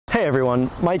Hey everyone,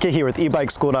 Micah here with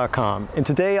EbikeSchool.com, and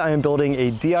today I am building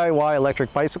a DIY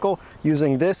electric bicycle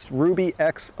using this Rubbee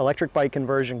X electric bike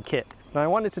conversion kit. Now I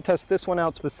wanted to test this one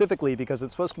out specifically because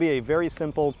it's supposed to be a very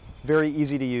simple, very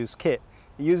easy to use kit.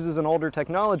 It uses an older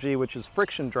technology, which is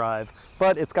friction drive,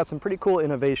 but it's got some pretty cool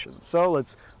innovations. So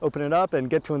let's open it up and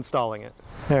get to installing it.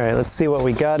 All right, let's see what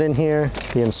we got in here.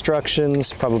 The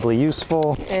instructions, probably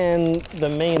useful, and the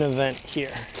main event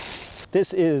here.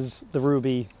 This is the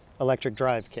Rubbee electric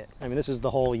drive kit. I mean, this is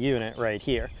the whole unit right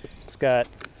here. It's got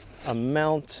a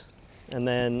mount, and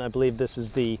then I believe this is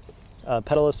the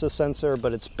pedal assist sensor,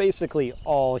 but it's basically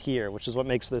all here, which is what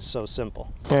makes this so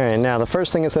simple. All right, now the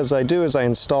first thing it says I do is I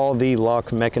install the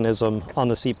lock mechanism on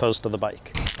the seat post of the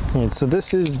bike. All right, so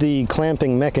this is the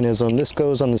clamping mechanism. This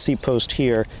goes on the seat post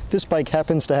here. This bike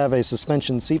happens to have a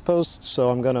suspension seat post,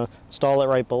 so I'm gonna install it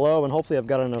right below, and hopefully I've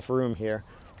got enough room here.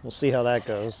 We'll see how that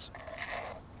goes.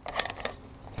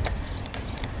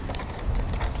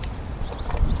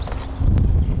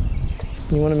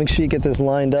 You want to make sure you get this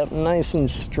lined up nice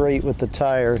and straight with the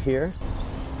tire here.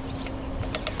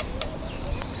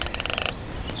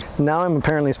 Now I'm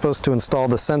apparently supposed to install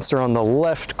the sensor on the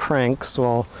left crank, so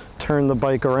I'll turn the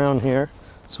bike around here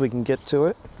so we can get to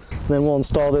it. Then we'll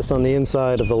install this on the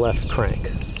inside of the left crank.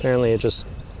 Apparently it just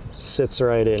sits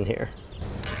right in here.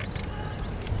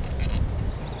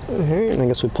 Alright, and I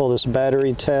guess we pull this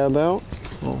battery tab out.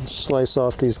 We'll slice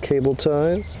off these cable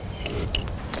ties.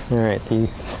 Alright, the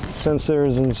sensor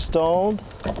is installed.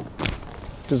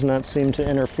 Does not seem to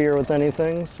interfere with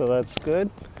anything, so that's good.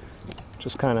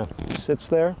 Just kind of sits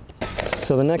there.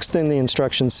 So the next thing the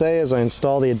instructions say is I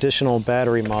install the additional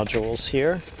battery modules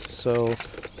here. So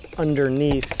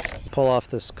underneath, pull off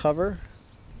this cover.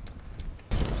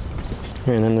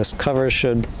 And then this cover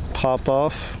should pop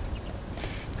off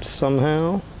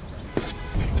somehow.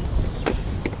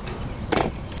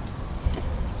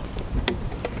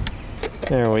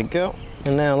 There we go.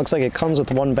 And now it looks like it comes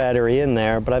with one battery in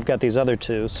there, but I've got these other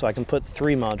two, so I can put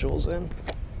 3 modules in.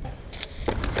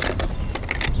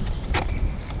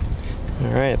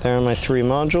 All right, there are my 3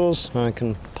 modules. Now I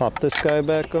can pop this guy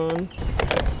back on.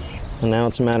 And now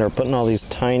it's a matter of putting all these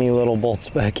tiny little bolts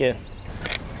back in.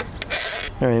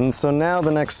 All right, and so now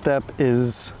the next step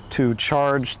is to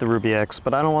charge the Rubbee X,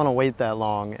 but I don't want to wait that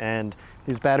long, and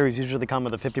these batteries usually come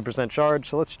with a 50% charge,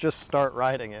 so let's just start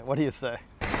riding it. What do you say?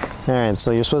 All right, so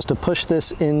you're supposed to push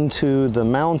this into the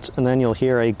mount and then you'll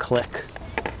hear a click.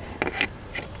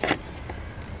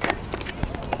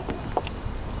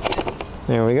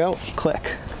 There we go,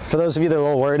 click. For those of you that are a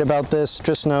little worried about this,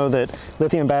 just know that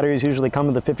lithium batteries usually come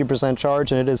with a 50%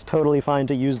 charge, and it is totally fine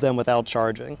to use them without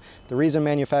charging. The reason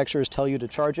manufacturers tell you to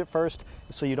charge it first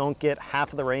is so you don't get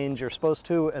half of the range you're supposed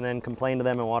to and then complain to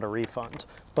them and want a refund.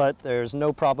 But there's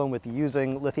no problem with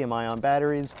using lithium-ion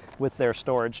batteries with their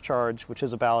storage charge, which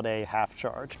is about a half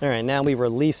charge. All right, now we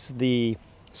release the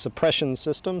suppression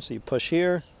system, so you push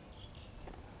here.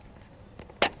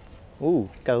 Ooh,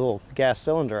 got a little gas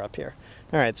cylinder up here.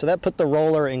 All right, so that put the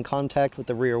roller in contact with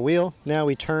the rear wheel. Now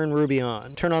we turn Rubbee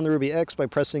on. Turn on the Rubbee X by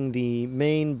pressing the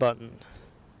main button.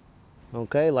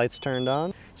 Okay, lights turned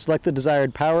on. Select the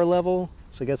desired power level.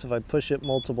 So I guess if I push it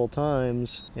multiple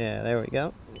times, yeah, there we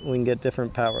go. We can get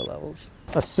different power levels.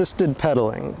 Assisted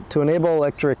pedaling. To enable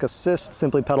electric assist,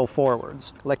 simply pedal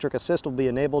forwards. Electric assist will be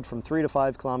enabled from 3 to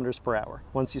 5 kilometers per hour.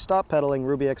 Once you stop pedaling,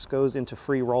 Rubbee X goes into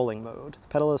free rolling mode.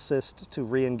 Pedal assist to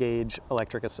re-engage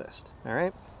electric assist. All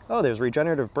right. Oh, there's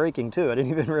regenerative braking too. I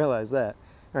didn't even realize that.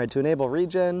 All right, to enable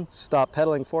regen, stop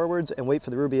pedaling forwards and wait for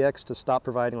the Rubbee X to stop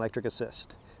providing electric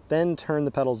assist. Then turn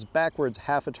the pedals backwards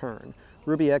half a turn.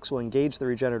 Rubbee X will engage the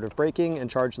regenerative braking and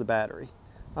charge the battery.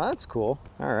 Oh, that's cool.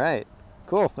 All right,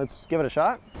 cool. Let's give it a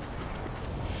shot.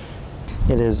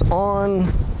 It is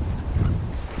on.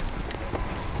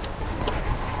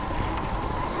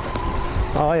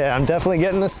 Oh yeah, I'm definitely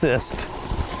getting assist.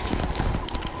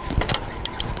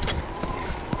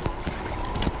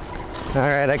 All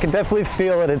right, I can definitely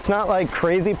feel it. It's not like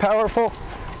crazy powerful,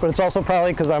 but it's also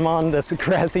probably because I'm on this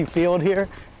grassy field here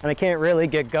and I can't really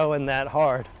get going that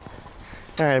hard.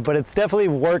 All right, but it's definitely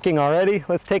working already.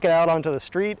 Let's take it out onto the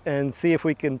street and see if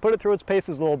we can put it through its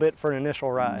paces a little bit for an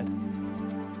initial ride.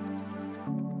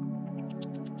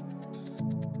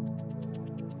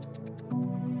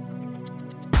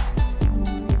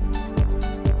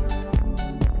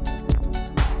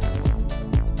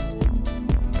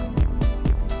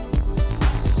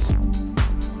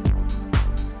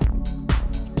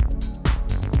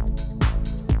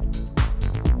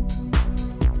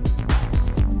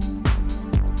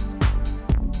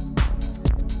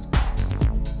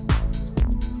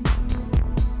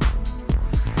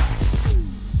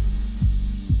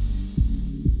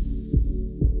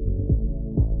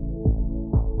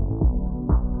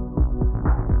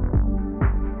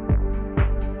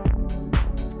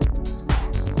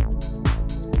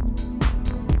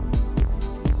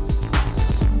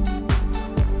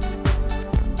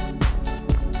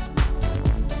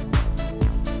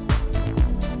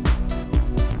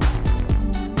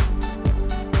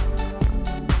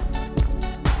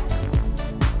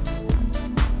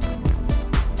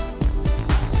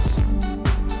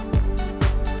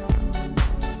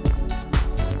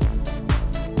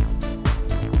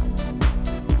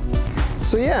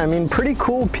 So yeah, I mean, pretty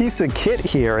cool piece of kit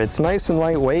here. It's nice and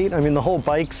lightweight. I mean, the whole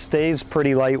bike stays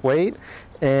pretty lightweight,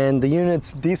 and the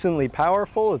unit's decently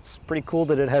powerful. It's pretty cool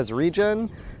that it has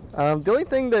regen. The only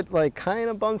thing that like kind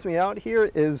of bums me out here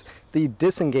is the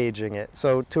disengaging it.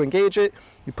 So to engage it,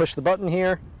 you push the button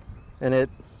here, and it,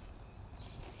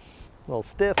 a little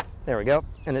stiff, there we go,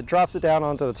 and it drops it down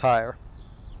onto the tire.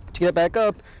 To get it back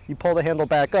up, you pull the handle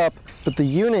back up, but the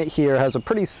unit here has a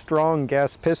pretty strong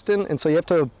gas piston, and so you have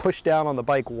to push down on the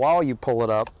bike while you pull it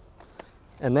up,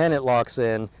 and then it locks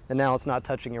in, and now it's not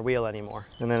touching your wheel anymore.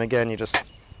 And then again, you just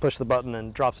push the button and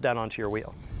it drops down onto your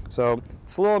wheel. So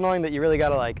it's a little annoying that you really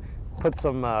gotta like put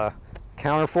some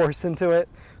counter force into it.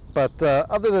 But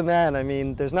other than that, I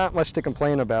mean, there's not much to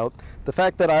complain about. The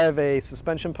fact that I have a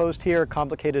suspension post here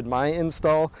complicated my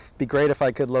install. It'd be great if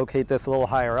I could locate this a little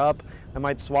higher up. I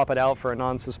might swap it out for a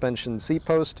non-suspension seat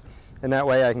post, and that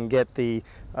way I can get the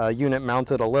unit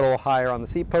mounted a little higher on the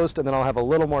seat post, and then I'll have a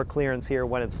little more clearance here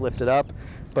when it's lifted up.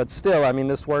 But still, I mean,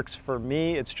 this works for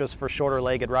me. It's just for shorter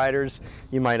legged riders,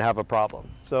 you might have a problem.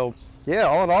 So yeah,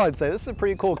 all in all, I'd say this is a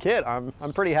pretty cool kit. I'm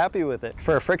pretty happy with it.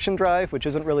 For a friction drive, which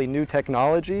isn't really new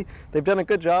technology, they've done a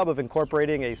good job of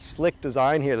incorporating a slick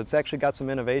design here that's actually got some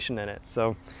innovation in it.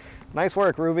 So nice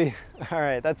work, Rubbee. All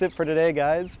right, that's it for today,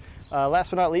 guys.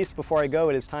 Last but not least, before I go,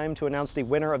 it is time to announce the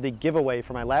winner of the giveaway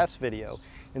for my last video.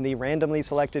 And the randomly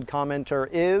selected commenter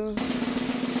is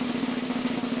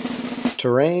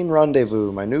Terrain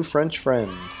Rendezvous, my new French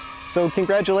friend. So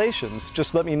congratulations.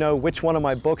 Just let me know which one of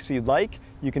my books you'd like.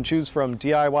 You can choose from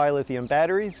DIY Lithium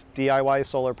Batteries, DIY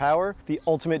Solar Power, the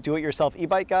Ultimate Do-It-Yourself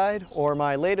e-bike guide, or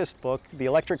my latest book, The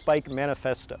Electric Bike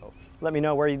Manifesto. Let me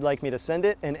know where you'd like me to send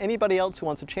it, and anybody else who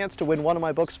wants a chance to win one of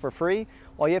my books for free,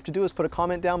 all you have to do is put a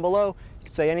comment down below. You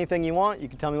can say anything you want, you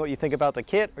can tell me what you think about the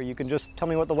kit, or you can just tell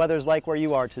me what the weather's like where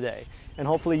you are today. And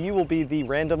hopefully you will be the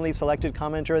randomly selected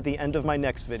commenter at the end of my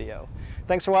next video.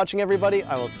 Thanks for watching, everybody.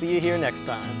 I will see you here next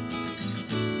time.